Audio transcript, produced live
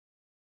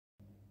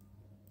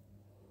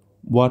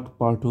What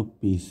part of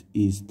piece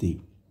is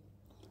the?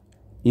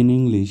 In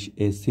English,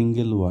 a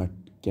single word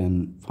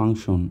can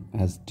function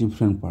as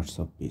different parts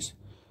of piece.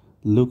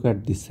 Look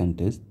at this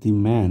sentence. The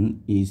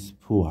man is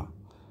poor.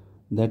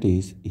 That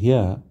is,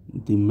 here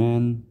the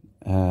man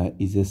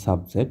is a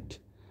subject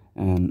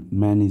and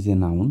man is a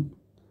noun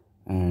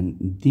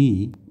and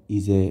the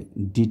is a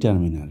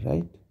determiner,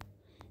 right?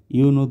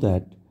 You know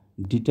that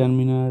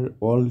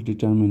all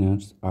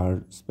determiners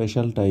are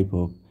special type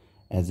of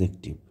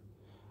adjective.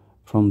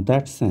 From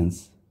that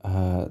sense,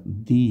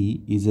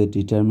 the is a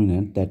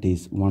determinant, that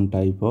is one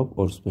type of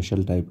or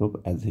special type of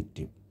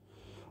adjective.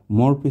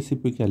 More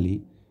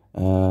specifically,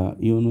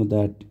 you know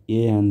that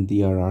a and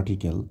the are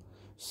article,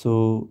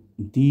 so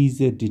the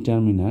is a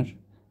determiner,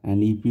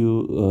 and if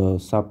you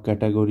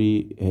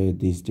subcategory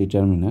this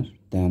determiner,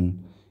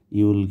 then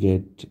you will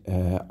get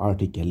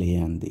article a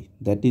and the.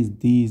 That is,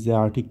 the is a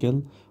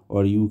article,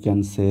 or you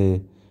can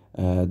say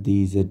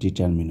the is a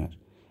determiner,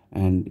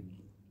 and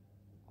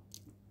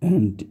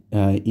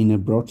in a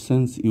broad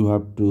sense you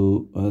have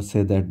to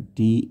say that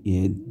the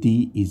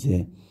is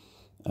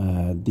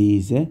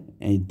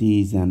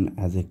an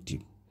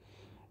adjective.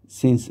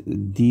 Since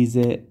the is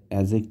a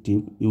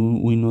adjective,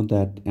 we know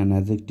that an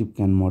adjective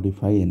can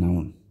modify a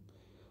noun,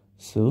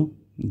 so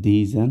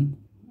the is an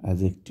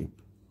adjective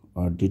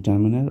or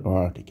determiner or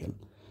article.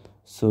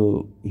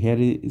 So here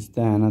is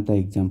the another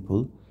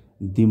example.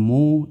 The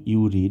more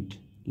you read,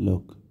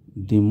 look,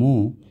 the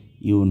more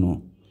you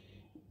know.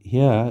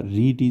 Here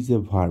read is a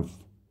verb,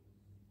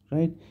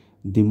 right?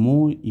 The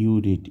more you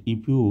read,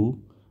 if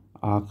you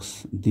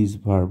ask this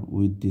verb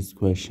with this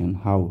question,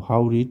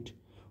 how read?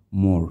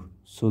 More.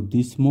 So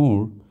this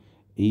more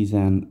is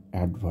an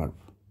adverb,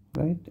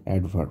 right?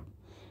 Adverb.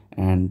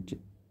 And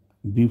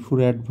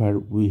before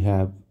adverb we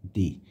have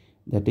the.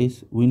 That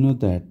is, we know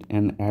that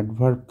an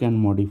adverb can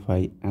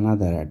modify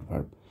another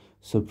adverb.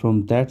 So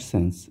from that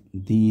sense,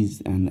 the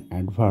is an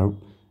adverb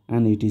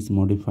and it is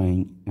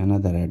modifying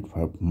another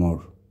adverb,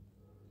 more.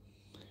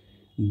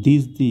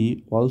 This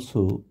the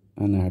also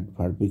an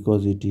adverb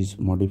because it is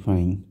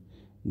modifying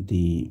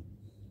the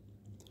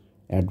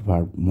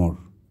adverb more.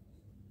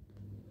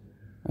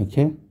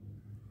 Okay,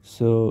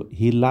 so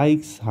he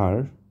likes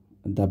her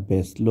the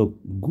best. Look,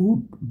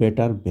 good,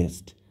 better,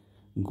 best.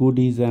 Good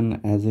is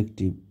an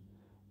adjective,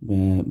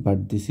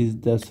 but this is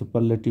the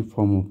superlative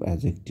form of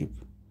adjective.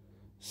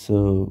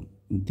 So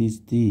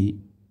this is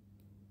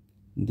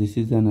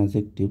an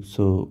adjective,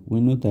 so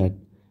we know that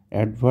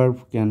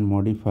adverb can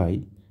modify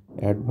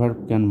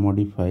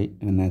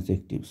an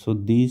adjective. So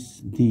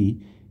this the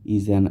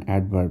is an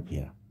adverb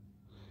here.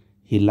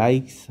 He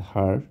likes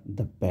her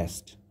the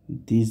best.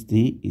 This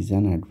the is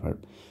an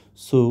adverb.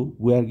 So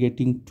we are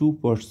getting two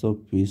parts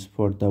of piece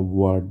for the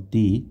word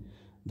the.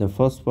 The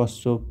first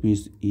part of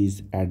piece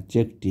is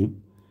adjective,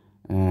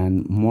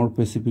 and more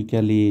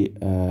specifically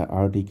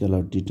article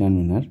or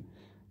determiner,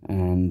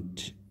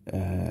 and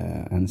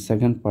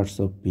second part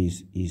of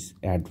piece is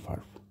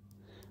adverb.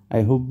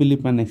 I hope,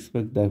 believe and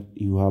expect that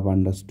you have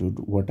understood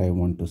what I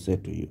want to say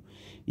to you.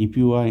 If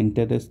you are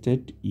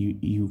interested,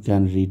 you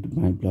can read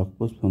my blog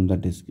post from the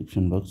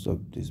description box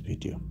of this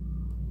video.